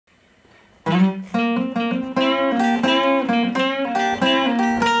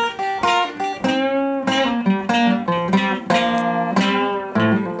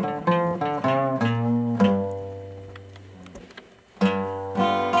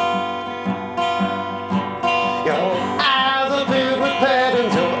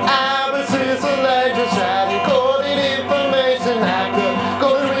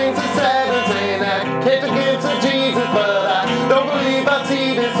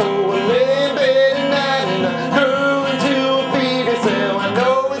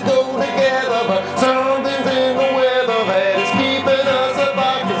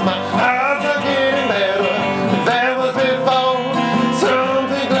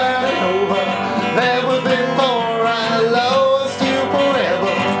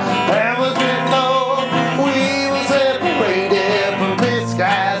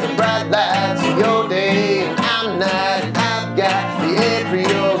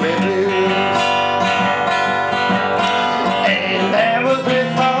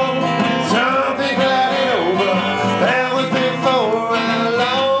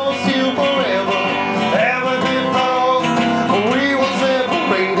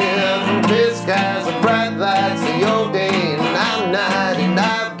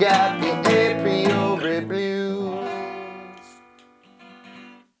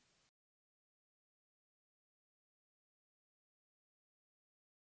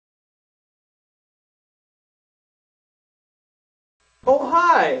Oh,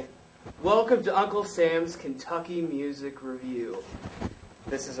 hi! Welcome to Uncle Sam's Kentucky Music Review.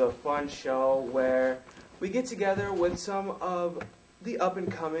 This is a fun show where we get together with some of the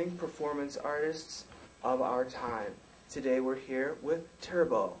up-and-coming performance artists of our time. Today we're here with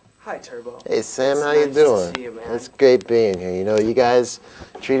Turbo. Hi, Turbo. Hey, Sam, It's how nice you doing? to see you, man. It's great being here. You know, you guys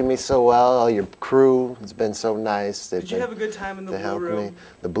treated me so well. All your crew has been so nice. Did you have a good time in the Blue Room?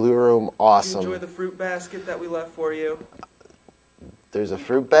 The Blue Room, awesome. Did you enjoy the fruit basket that we left for you? There's a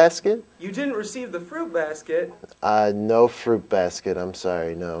fruit basket? You didn't receive the fruit basket. No fruit basket. I'm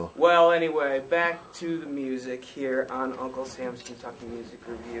sorry, no. Well, anyway, back to the music here on Uncle Sam's Kentucky Music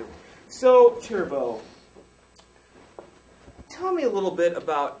Review. So, Turbo, tell me a little bit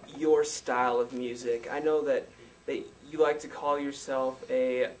about your style of music. I know that you like to call yourself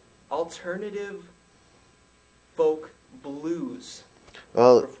a alternative folk blues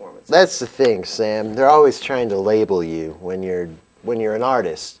performance. That's the thing, Sam. They're always trying to label you when you're an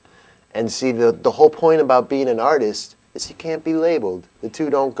artist. And see, the whole point about being an artist is you can't be labeled. The two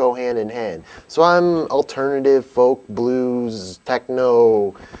don't go hand in hand. So I'm alternative, folk, blues,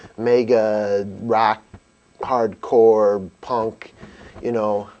 techno, mega, rock, hardcore, punk, you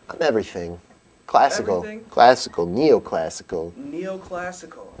know, I'm everything. Classical. Everything? Classical, neoclassical.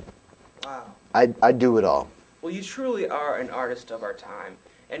 Neoclassical. Wow. I do it all. Well, you truly are an artist of our time.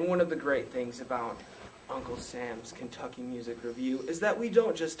 And one of the great things about Uncle Sam's Kentucky Music Review is that we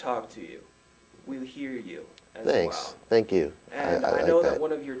don't just talk to you. We hear you as Thanks. well. Thank you. And I like know that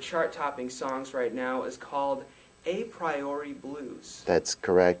one of your chart-topping songs right now is called A Priori Blues. That's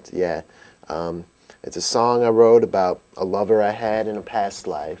correct, yeah. It's a song I wrote about a lover I had in a past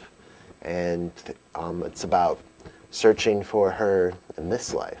life, and it's about searching for her in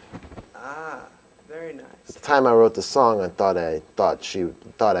this life. Ah, very nice. At the time I wrote the song, I thought I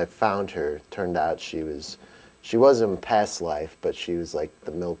found her. Turned out she wasn't in a past life, but she was like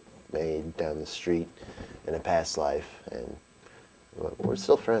the milkmaid down the street in a past life, and we're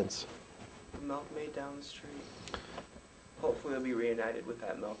still friends. The milkmaid down the street. Hopefully they'll be reunited with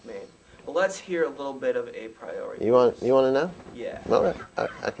that milkmaid. But let's hear a little bit of A Priori. You want to know? Yeah. All right,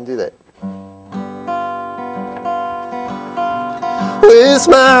 I can do that. With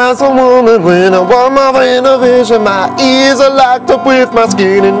smiles a woman when I want my inner vision. My ears are locked up with my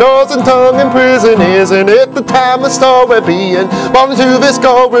skin and nose and tongue in prison. Isn't it the time of story being born into this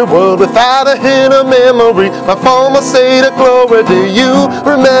gory world without a hint of memory? My former state of glory. Do you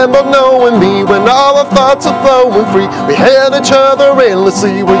remember knowing me when all our thoughts are flowing free? We held each other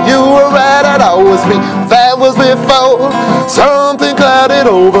endlessly. Where you were at, I'd always be. That was before something clouded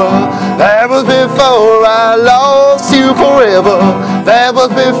over. That was before I lost you forever. That was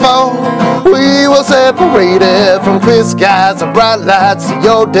before we were separated from clear skies and bright lights of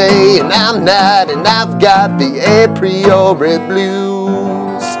your day. And I'm not, and I've got the a priori blues.